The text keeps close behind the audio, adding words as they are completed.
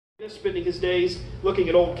Spending his days looking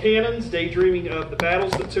at old cannons, daydreaming of the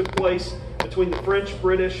battles that took place between the French,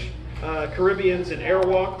 British, Caribbeans, and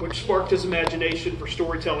Arawak, which sparked his imagination for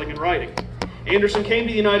storytelling and writing. Anderson came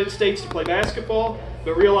to the United States to play basketball,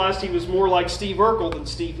 but realized he was more like Steve Urkel than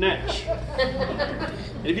Steve Nash.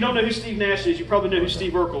 And if you don't know who Steve Nash is, you probably know who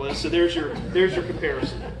Steve Urkel is, so there's your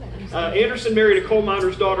comparison. Anderson married a coal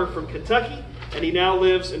miner's daughter from Kentucky, and he now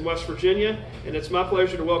lives in West Virginia. And it's my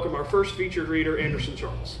pleasure to welcome our first featured reader, Anderson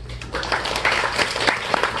Charles.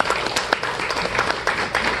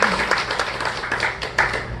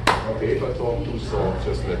 Okay, if I talk too soft,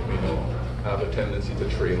 just let me know. I have a tendency to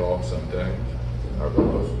trail off sometimes.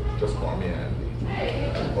 Just call me Andy.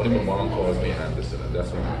 Only my mom calls me Anderson, and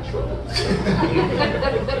that's when I'm in trouble.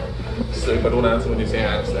 So if I don't answer when you say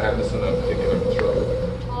Anderson, I'm thinking I'm in trouble.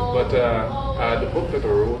 But the book that I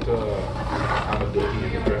wrote, I'm a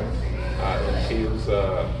Dirty Immigrant, entails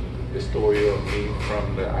the story of me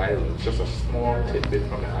from the islands, just a small tidbit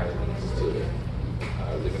from the islands to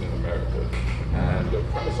living in America. And the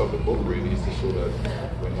premise of the book really is to show that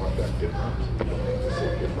we're not that different. Things are so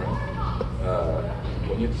different.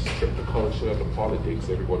 When you strip the culture and the politics,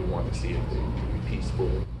 everybody wants to see it to be peaceful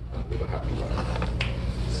and live a happy life.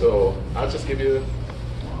 So I'll just give you,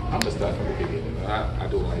 I'm just starting from the beginning. I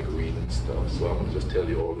don't like reading stuff, so I'm going to just tell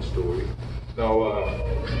you all the story. Now,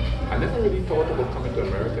 I never really thought about coming to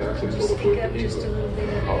America. I actually thought about going to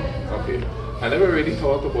England. Oh, okay. I never really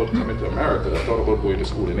thought about coming to America. I thought about going to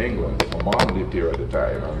school in England. My mom lived here at the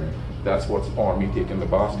time, and that's what spawned me taking the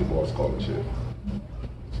basketball scholarship.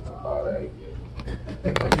 It's a bad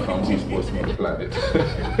idea. Comes he's supposed to be on the planet.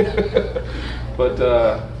 But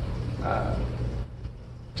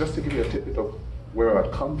just to give you a tidbit of where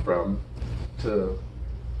I'd come from to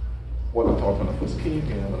what I thought when I first came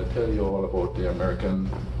here, I'm going to tell you all about the American,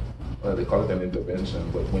 they call it an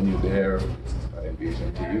intervention, but when you're there, it's an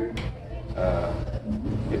invasion to you.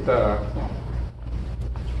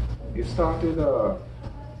 It started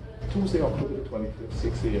Tuesday, October the 25th,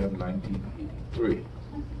 6 a.m. 1983.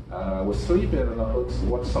 I was sleeping and I heard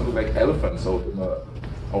something like elephants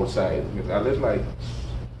outside. I lived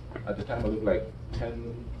at the time I lived like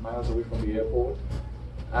 10 miles away from the airport.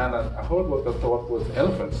 And I heard what I thought was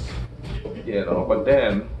elephants, but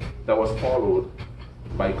then that was followed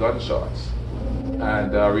by gunshots.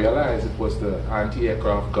 And I realized it was the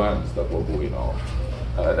anti-aircraft guns that were going off.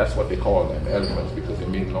 That's what they call them, elephants, because they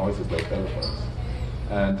made noises like elephants.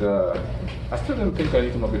 And I still didn't think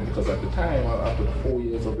anything of it because at the time, after the 4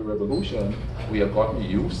 years of the revolution, we had gotten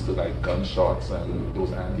used to like gunshots and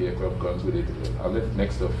those anti-aircraft guns. I lived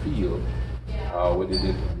next to a field where they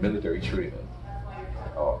did military training.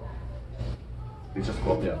 They just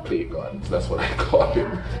called me a play guns. That's what I called it.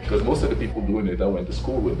 Because most of the people doing it, I went to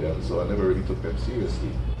school with them, so I never really took them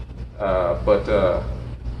seriously. But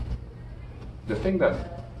the thing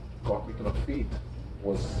that got me to my feet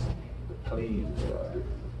was the planes, the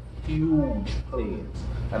huge planes.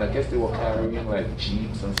 And I guess they were carrying like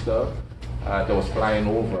jeeps and stuff that was flying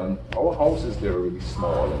over. And our houses, they were really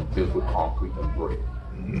small and built with concrete and brick.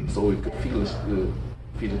 So we could feel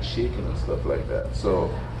it shaking and stuff like that.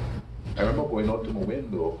 So I remember going out to my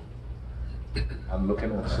window and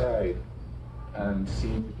looking outside and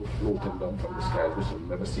seeing people floating down from the sky, which I've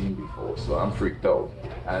never seen before. So I'm freaked out.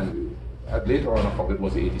 And later on I found it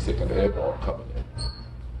was the 82nd Airborne coming in.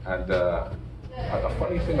 And a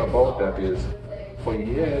funny thing about that is, for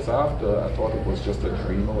years after, I thought it was just a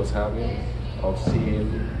dream I was having of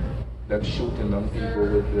seeing them shooting them people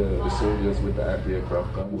with the soldiers with the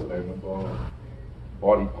anti-aircraft guns. And I remember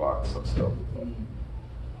body parts and stuff.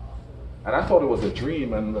 And I thought it was a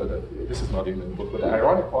dream, and this is not even in the book, but the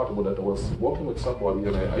ironic part about it, I was working with somebody,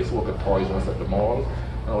 and I used to work at Toys R Us at the mall,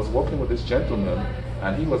 and I was working with this gentleman,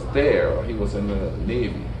 and he was there, he was in the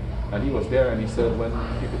Navy, and he was there, and he said when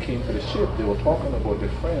people came to the ship, they were talking about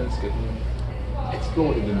their friends getting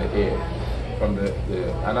exploded in the air.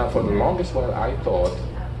 And for the longest while, I thought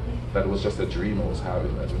that it was just a dream I was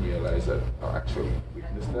having. I didn't realize that I actually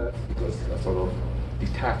witnessed that, because I sort of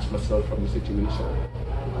detached myself from the situation.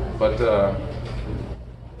 But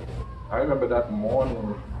I remember that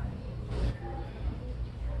morning,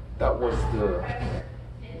 that was the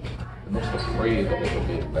most afraid I've ever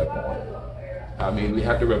been that morning. I mean, we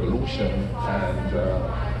had the revolution and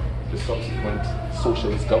the subsequent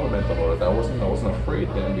socialist government and all that. I wasn't afraid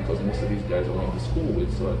then, because most of these guys I went to school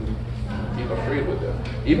with, so I didn't feel afraid with them.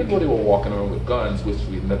 Even though they were walking around with guns, which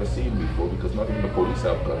we'd never seen before, because not even the police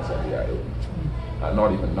have guns on the island.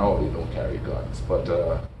 Not even now they don't carry guns. But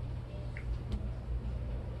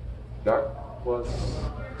that was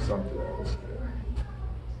something else.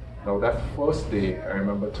 Now that first day, I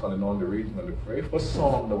remember turning on the radio, and the very first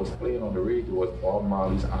song that was playing on the radio was Bob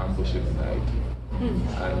Marley's Ambush in the Night.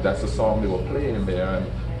 And that's the song they were playing there, and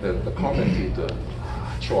the commentator,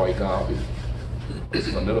 Troy Garvey, this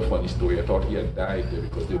is another funny story. I thought he had died there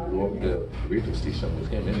because they blew up the radio station with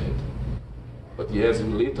him in it. But years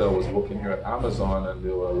later, I was working here at Amazon, and they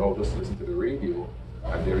were allowed us to listen to the radio,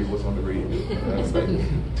 and there he was on the radio. And that's like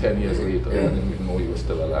 10 years later. I didn't even know he was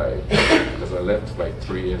still alive. Because I left like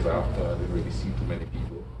 3 years after. I didn't really see too many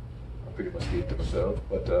people. I pretty much stayed to myself.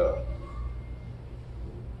 But the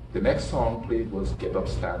next song played was Get Up,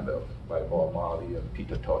 Stand Up by Bob Marley and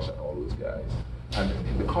Peter Tosh and all those guys. And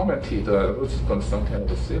the commentator, it was going to sound kind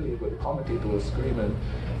of silly, but the commentator was screaming,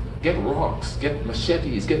 get rocks, get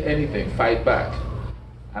machetes, get anything, fight back.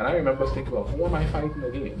 And I remember thinking, well, who am I fighting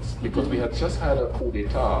against? Because we had just had a coup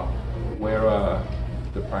d'etat where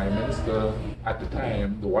the prime minister at the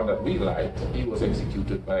time, the one that we liked, he was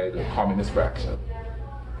executed by the communist faction.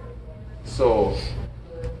 So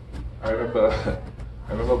I remember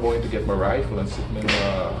going to get my rifle and sitting in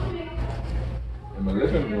my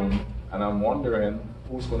living room, and I'm wondering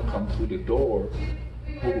who's going to come through the door.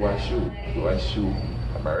 Who do I shoot? Do I shoot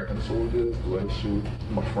American soldiers? Do I shoot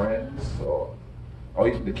my friends? Or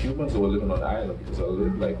even the Cubans who were living on the island, because I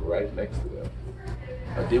lived like right next to them.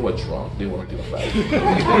 They were drunk, they weren't in a fight.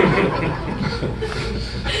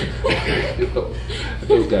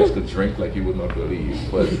 Those guys could drink like you would not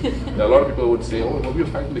believe. But a lot of people would say, oh, well, we were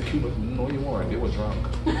fighting the Cubans. No, you weren't, they were drunk.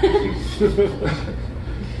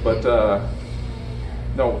 But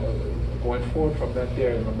no, going forward from that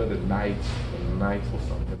day, I remember the nights was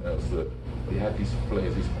something else. We had these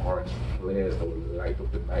flares, these orange flares that would light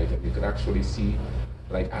up the night, and you could actually see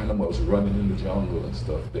like animals running in the jungle and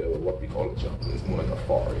stuff. There, what we call a jungle. It's more like a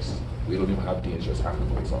forest. We don't even have dangerous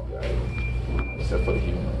animals on the island, except for the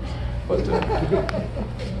humans. But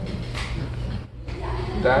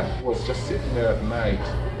that was just sitting there at night.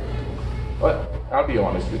 But I'll be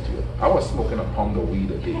honest with you, I was smoking a pound of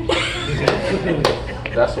weed a day.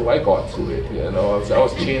 That's how I got to it, you know. I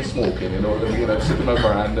was chain smoking, you know what I mean? I'd sit in my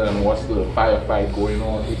veranda and watch the firefight going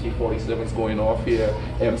on, AK-47s going off here,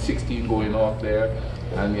 M16 going off there,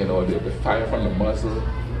 and you know, the fire from the muzzle.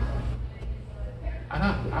 And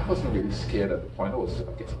I wasn't really scared at the point. I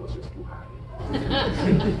guess it was just too high.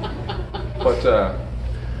 But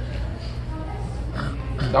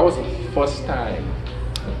that was the first time.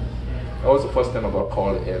 That was the first time I got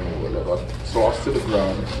called N-word. I got tossed to the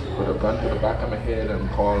ground with a gun to the back of my head and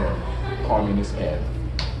called a communist N.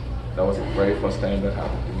 That was the very first time that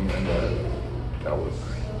happened to me, and that was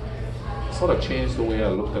sort of changed the way I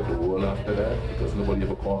looked at the world after that, because nobody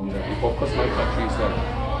ever called me that before. Because my country is like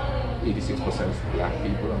 86% black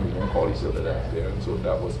people, and we don't call each other that there. And so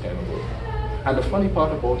that was kind of a... And the funny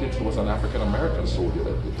part about it was an African American soldier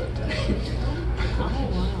that did that to me. Oh,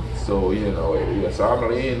 wow. So, you know, so I'm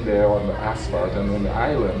laying there on the asphalt, and on the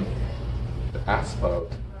island, the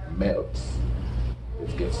asphalt melts.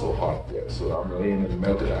 It gets so hot there. So I'm laying in the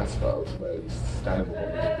melted asphalt while he's standing over me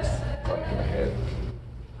with this gun in my head.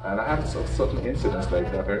 And I had certain incidents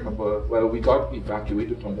like that. I remember, well, we got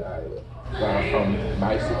evacuated from the island, from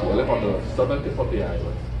my city. I live on the southern tip of the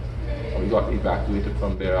island. And we got evacuated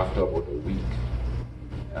from there after about a week.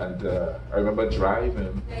 And I remember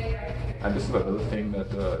driving, and this is another thing that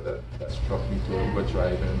struck me too. I remember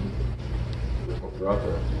driving with my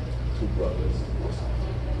brother, two brothers. There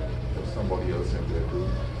was somebody else in there too.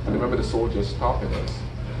 And I remember the soldiers stopping us,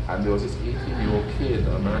 and there was this 18-year-old kid,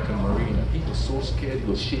 an American Marine, and he was so scared, he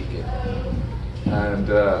was shaking. And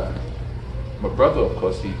my brother, of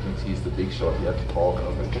course, he thinks he's the big shot. He had to talk, and I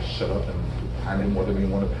was like, just shut up and hand him whatever you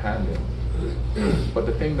wanted to hand him. But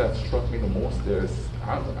the thing that struck me the most there is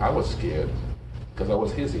I was scared because I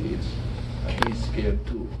was his age, and he's scared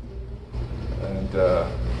too. And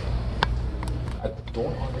I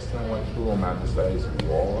don't understand why people romanticize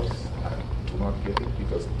wars. I do not get it,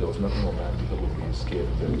 because there was nothing romantic about being scared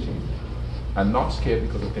of the regime. And not scared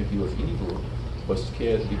because I think he was evil, but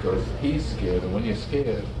scared because he's scared, and when you're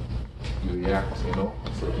scared, you react, you know,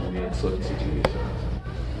 certainly in certain situations.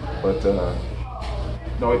 But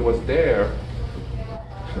no, it was there.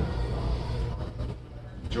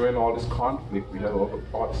 During all this conflict, we had a lot of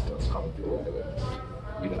Protestants coming to the islands.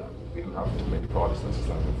 We didn't have too many Protestants. It's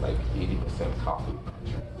like 80% Catholic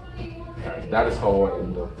country. And that is how I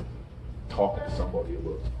ended up talking to somebody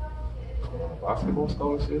about a basketball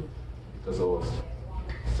scholarship, because I was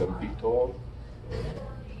 7 feet tall.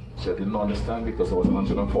 which I didn't understand because I was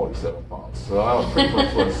 147 pounds. So I pretty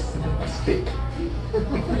much was a stick.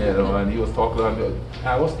 And he was talking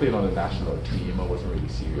I was playing on the national team. I wasn't really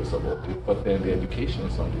serious about it. But then the education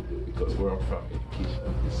is something to do because where I'm from,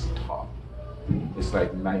 education is top. It's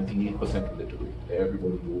like 98% illiterate.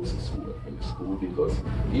 Everybody goes to school and finish school because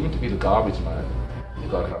even to be the garbage man, you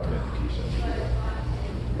gotta have an education.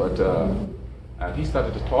 But and he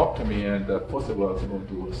started to talk to me, and first of all, I was going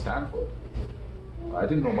to Stanford. I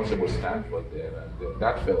didn't know much about Stanford then, and then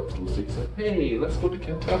that fell through. So he said, "Hey, let's go to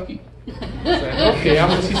Kentucky." I said, "Okay, I'm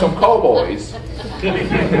going to see some cowboys."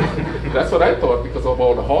 That's what I thought because of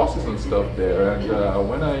all the horses and stuff there. And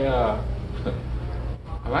when I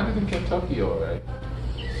landed in Kentucky, all right,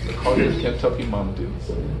 they call it the Kentucky Mountains.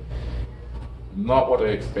 Not what I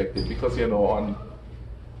expected because,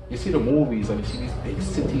 you see the movies and you see these big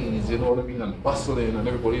cities, you know what I mean, and bustling and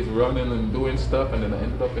everybody's running and doing stuff, and then I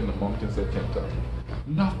ended up in the mountains of Kentucky.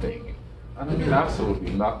 Nothing. And I mean,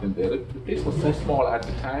 absolutely nothing there. The place was so small at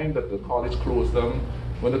the time that the college closed down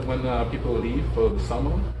when people leave for the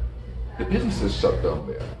summer. The businesses shut down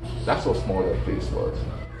there. That's how small that place was.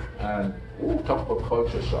 And talk about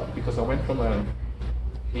culture shock, because I went from an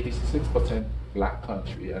 86% black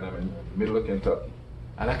country and I'm in the middle of Kentucky.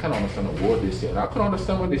 And I can't understand a word they say. And I couldn't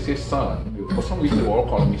understand when they say son. For some reason, they were all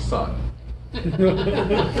calling me son. I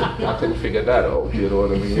couldn't figure that out, you know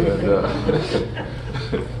what I mean?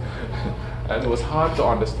 And it was hard to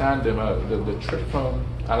understand them. The trip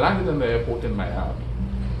I landed in the airport in Miami.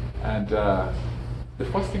 And the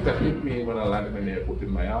first thing that hit me when I landed in the airport in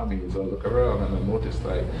Miami is I look around and I noticed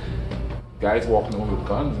guys walking around with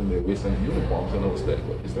guns in their waist and uniforms. And I was like,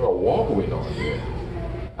 is there a war going on there?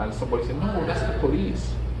 And somebody said, no, that's the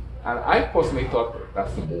police. And I personally thought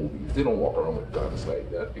that's the movies. They don't walk around with guns like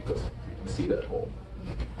that because you can see that home.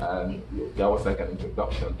 And that was like an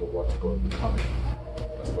introduction to what's going to be coming.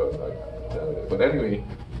 As well as I can tell you. But anyway,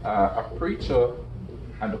 a preacher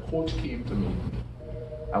and the coach came to me.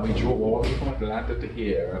 And we drove all the way from Atlanta to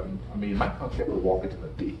here. I mean, my country, I could walk it in a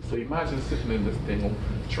day. So imagine sitting in this thing,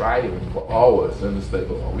 driving for hours, and it's like,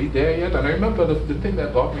 are we there yet? And I remember the thing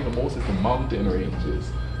that got me the most is the mountain ranges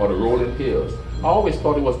or the rolling hills. I always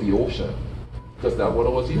thought it was the ocean because that's what I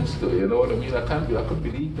was used to. You know what I mean? I couldn't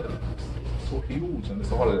believe that it's so huge and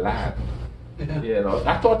it's all land.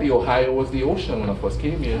 I thought the Ohio was the ocean when I first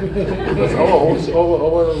came here because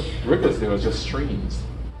our rivers there were just streams.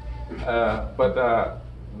 But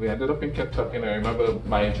we ended up in Kentucky, and I remember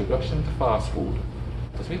my introduction to fast food,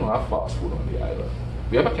 because we don't have fast food on the island.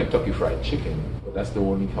 We have a Kentucky Fried Chicken, but that's the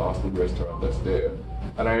only fast food restaurant that's there.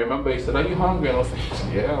 And I remember he said, "Are you hungry?" And I was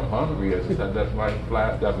like, "Yeah, I'm hungry." I just had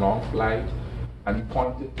that long flight, and he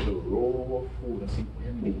pointed to the row of food. I see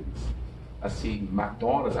Wendy's, I see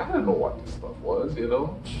McDonald's. I didn't know what this stuff was, you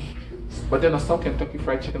know. But then I saw Kentucky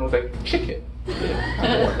Fried Chicken. I was like, chicken. Yeah, I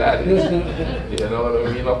know what that is. You know what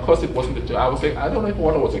I mean? Of course, it wasn't. I was like, I don't know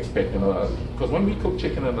what I was expecting. Because when we cook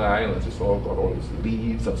chicken in the islands, it's all got all these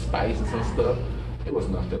leaves and spices and stuff. It was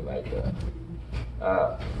nothing like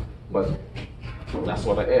that. But that's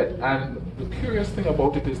what I ate. And the curious thing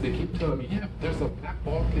about it is they keep telling me, yeah, there's a black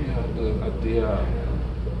ball player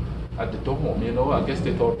at the dome. You know, I guess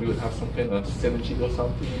they thought we would have some kind of synergy or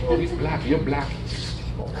something. You know, he's black. You're black.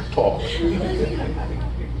 Talk.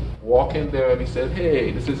 Walk in there and he said,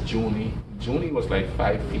 "Hey, this is Junie." Junie was like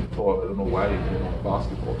 5 feet tall. I don't know why he played on a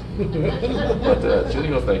basketball team. But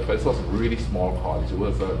Junie was like, this was a really small college. It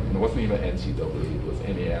wasn't even NCAA, it was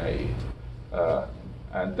NAIA.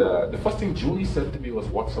 And the first thing Junie said to me was,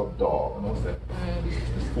 "What's up, dog?" And I was like, man,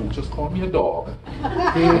 this fool just called me a dog.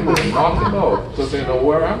 Knocked him out. Because you know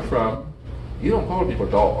where I'm from, you don't call people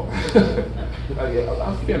dog.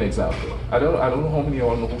 I'll give you an example. I don't know how many of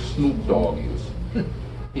y'all know who Snoop Dogg is.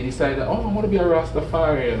 He decided, I want to be a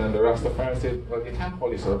Rastafarian, and the Rastafarian said, well, you can't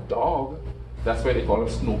call yourself dog. That's why they call him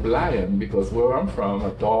Snoop Lion, because where I'm from,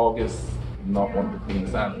 a dog is not one of the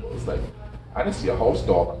cleanest animals. Like, I didn't see a house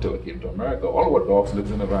dog until I came to America. All our dogs live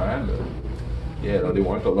in the veranda. They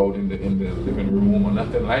weren't allowed in the living room or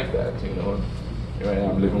nothing like that, you know. Here I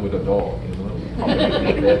am living with a dog, you know,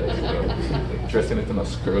 dressing it in a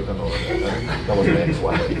skirt and all that. That was my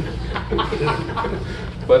ex-wife.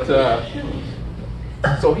 But,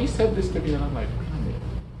 so he said this to me and I'm like, wait a minute.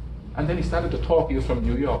 And then he started to talk. He was from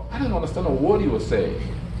New York. I didn't understand a word he was saying.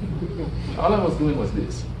 All I was doing was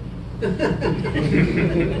this.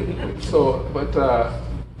 So, but,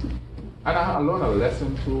 and I learned a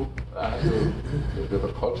lesson too.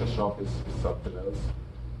 The culture shock is something else.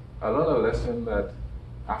 I learned a lesson that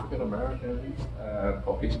African Americans and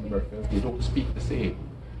Caucasian Americans, they don't speak the same.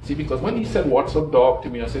 See, because when he said, "What's up, dog?" to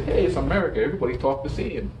me, I said, "Hey, it's America, everybody talk the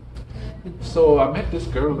same." So I met this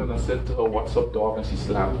girl and I said to her, "What's up, dog?" And she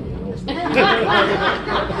slapped me.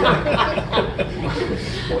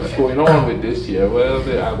 What's going on with this here? Well,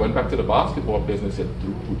 I went back to the basketball place and I said,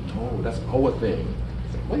 "Dude, no, that's our thing."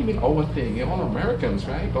 I said, "What do you mean our thing? You're all Americans,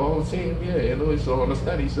 right? All the same, yeah, so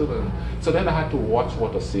understand each other." So then I had to watch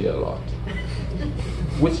what I say a lot,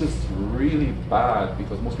 which is really bad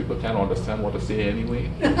because most people can't understand what I say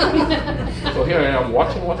anyway. So here I am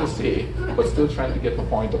watching what I say, but still trying to get the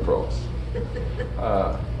point across.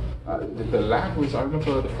 The language, I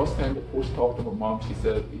remember the first time the coach talked to my mom,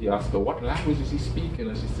 he asked her, "What language is he speaking?"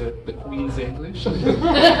 And she said, "The Queen's English." So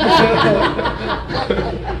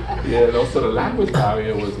the language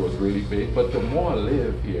barrier was really big, but the more I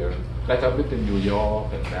live here, like I've lived in New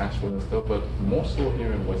York and Nashville and stuff, but more so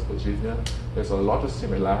here in West Virginia, there's a lot of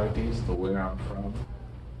similarities to where I'm from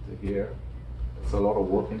to here. It's a lot of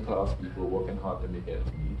working class people working hard to make ends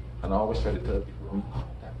meet. And I always try to tell people, we're not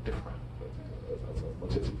that different as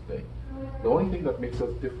much as you think. The only thing that makes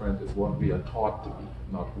us different is what we are taught to be,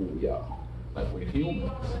 not who we are. Like we're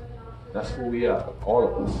humans. That's who we are, all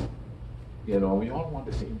of us. We all want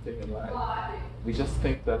the same thing in life. We just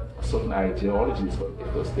think that a certain ideology is what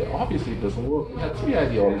gets us there. Obviously it doesn't work. We had 3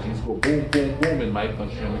 ideologies go boom, boom, boom in my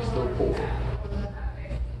country and we're still poor.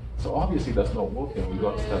 So obviously that's not working. We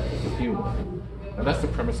got to start with the human. And that's the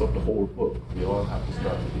premise of the whole book. We all have to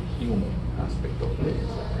start with the human aspect of things.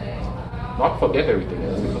 Not forget everything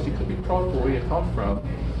else, because you could be proud of where you come from.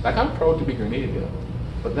 Like I'm proud to be Grenadian,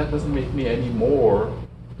 but that doesn't make me any more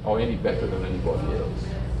or any better than anybody else.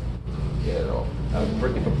 I'm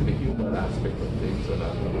breaking up to the human aspect of things, and I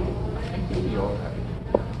think we'll be all happy.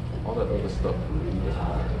 All that other stuff really doesn't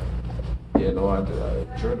matter. And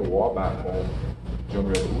during the war back home, during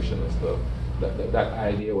the revolution and stuff, that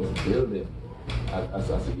idea was building as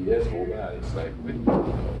the years go by. It's like,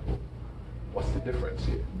 what's the difference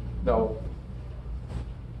here? Now,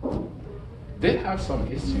 they have some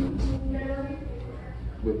issues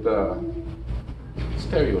with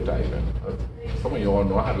stereotyping. Some of you all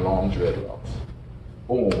know I had long dreadlocks.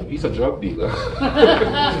 Oh, he's a drug dealer.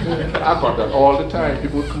 I got that all the time.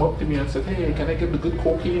 People would come up to me and say, "Hey, can I get the good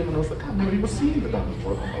cocaine?" And I was like, "I've never even seen it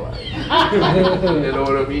before in my life." You know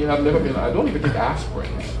what I mean? I don't even take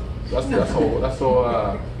aspirin. That's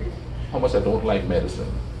how much I don't like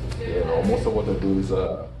medicine. Most of what I do is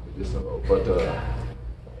medicinal. But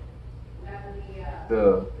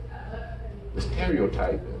the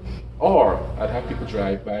stereotyping, or I'd have people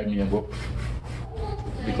drive by me and go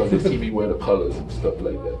because they see me wear the colors and stuff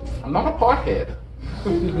like that. I'm not a pothead.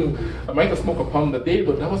 I might have smoked a pound a day,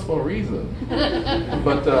 but that was for a reason.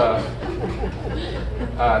 But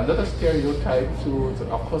another stereotype too,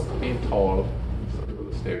 of course, being tall is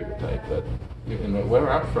a stereotype that where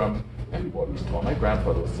I'm from, everybody's tall. My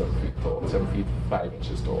grandfather was 7 feet tall, 7 feet 5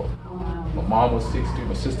 inches tall. My mom was 6'3",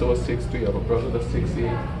 my sister was 6'3", I have a brother that's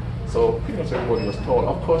 6'8". So pretty much everybody was tall.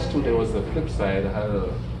 Of course, too, there was the flip side. I had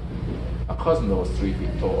a cousin that was 3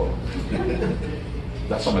 feet tall.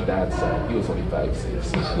 That's on my dad's side. He was only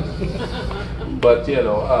 5'6". But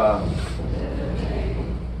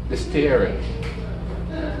the staring.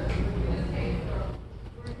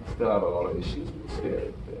 Still have a lot of issues with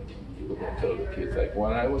staring. People don't tell the kids. Like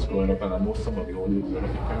when I was growing up, and I know some of you only growing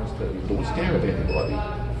up, your parents tell you, don't stare at anybody.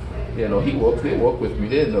 He works, they work with me,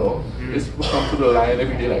 they know. This people come to the line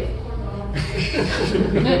every day like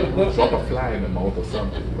drop a fly in the mouth or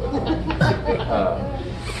something. But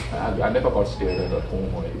I never got stared at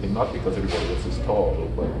home or anything, not because everybody else is tall,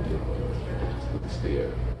 but with the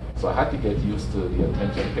stare. So I had to get used to the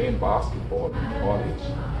attention. Playing basketball in college,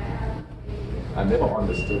 I never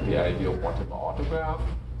understood the idea of wanting an autograph.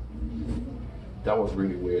 That was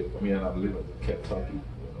really weird for me, and I'm living in Kentucky.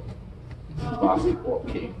 Basketball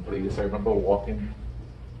king place. I remember walking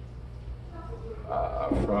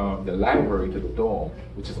from the library to the dorm,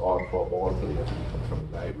 which is odd for a ball player to come from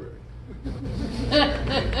the library.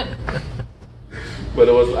 But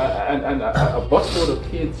it was, and a busload of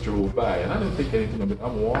kids drove by, and I didn't think anything of it.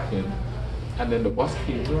 I'm walking, and then the bus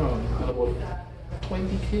came around, and about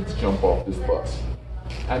 20 kids jump off this bus.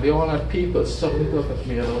 And they all had papers shoving it up at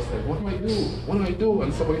me, and I was like, what do I do? What do I do?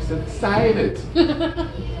 And somebody said, sign it.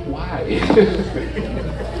 Why?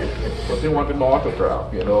 But they wanted my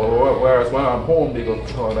autograph, whereas when I'm home, they go,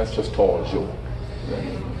 oh, that's just Tall Joe.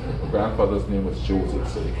 My grandfather's name was Joseph,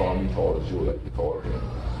 so they call me Tall Joe like they called him.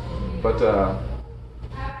 But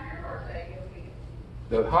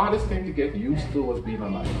the hardest thing to get used to was being a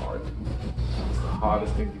minority. It's the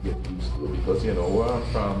hardest thing to get used to because, where I'm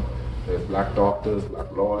from, there's black doctors,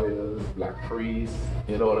 black lawyers, black priests,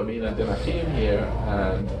 you know what I mean? And then I came here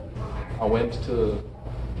and I went to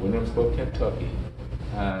Williamsburg, Kentucky,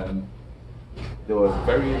 and there was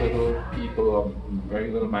very little people, very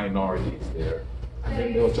little minorities there. And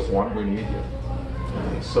then there was just one Grenadian.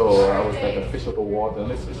 So I was like a fish out of water.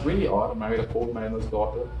 And it's really odd. I married a coal miner's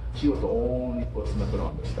daughter. She was the only person I could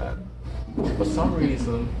understand. For some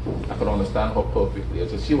reason, I could understand her perfectly.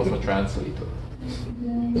 It's just she was my translator.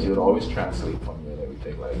 She would always translate for me and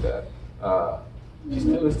everything like that. She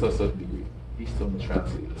still is to a certain degree. He's still my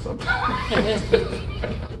translator sometimes.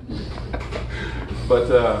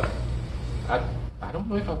 But I don't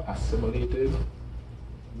know if I've assimilated.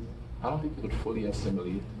 I don't think you could fully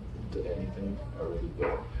assimilate into anything. I really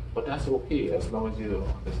don't. But that's okay as long as you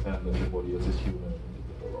understand that everybody else is human and you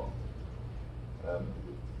get along.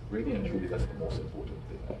 Really and truly, that's the most important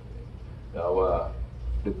thing, I think. Now,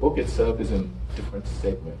 the book itself is in different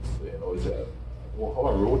segments. You know, how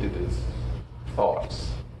I wrote it is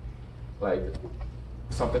thoughts. Like,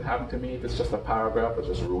 something happened to me, if it's just a paragraph, I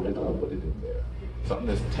just wrote it, I'll put it in there. Something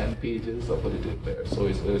that's 10 pages, I'll put it in there. So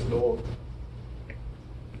there's no,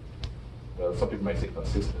 well, some people might say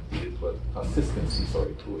consistency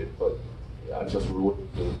to it, but I just wrote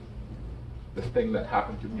the thing that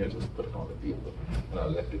happened to me, I just put it on the paper, and I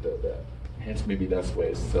left it at that. Hence, maybe that's why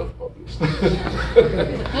it's self-published.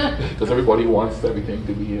 Because everybody wants everything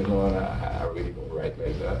to be, you know, and I really don't write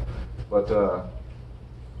like that. But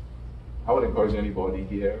I would encourage anybody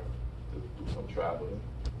here to do some traveling.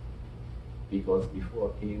 Because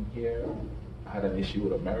before I came here, I had an issue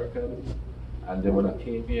with Americans. And then when I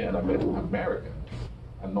came here and I met Americans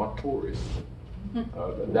and not tourists,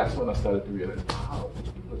 that's when I started to realize, wow,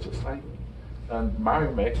 these people are just like me. And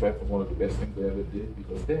marrying my ex-wife was one of the best things I ever did,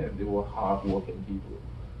 because then they were hard-working people,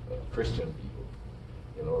 Christian people,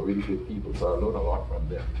 you know, really good people. So I learned a lot from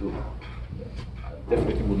them too. Yeah. I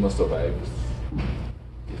definitely would not survive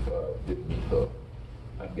if I didn't meet her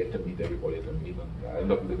and get to meet everybody at the meet. And I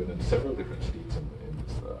ended up living in several different states in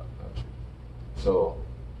this country. So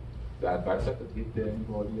the advice I could give to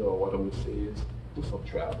anybody, or what I would say, is do some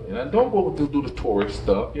traveling. And don't go to do the tourist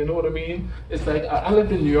stuff, you know what I mean? It's like, I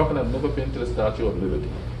lived in New York and I've never been to the Statue of Liberty,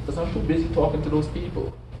 because I'm too busy talking to those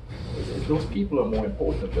people. Those people are more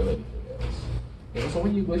important than anything else. You know, so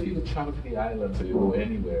when you go, if you travel to the islands or you go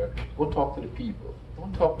anywhere, go talk to the people.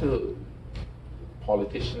 Don't talk to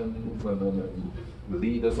politicians and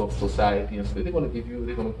leaders of society and stuff. They're going to give you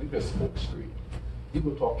a smoke screen. You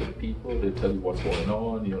go talk to the people, they tell you what's going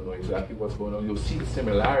on, you'll know exactly what's going on. You'll see the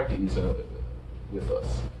similarities with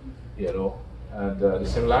us, you know, and the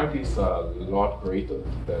similarities are a lot greater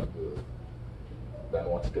than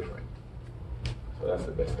what's different. So that's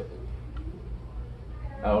the best I do.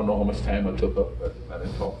 I don't know how much time I took up, but I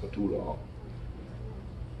didn't talk for too long.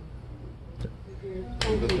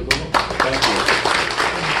 Thank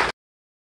you.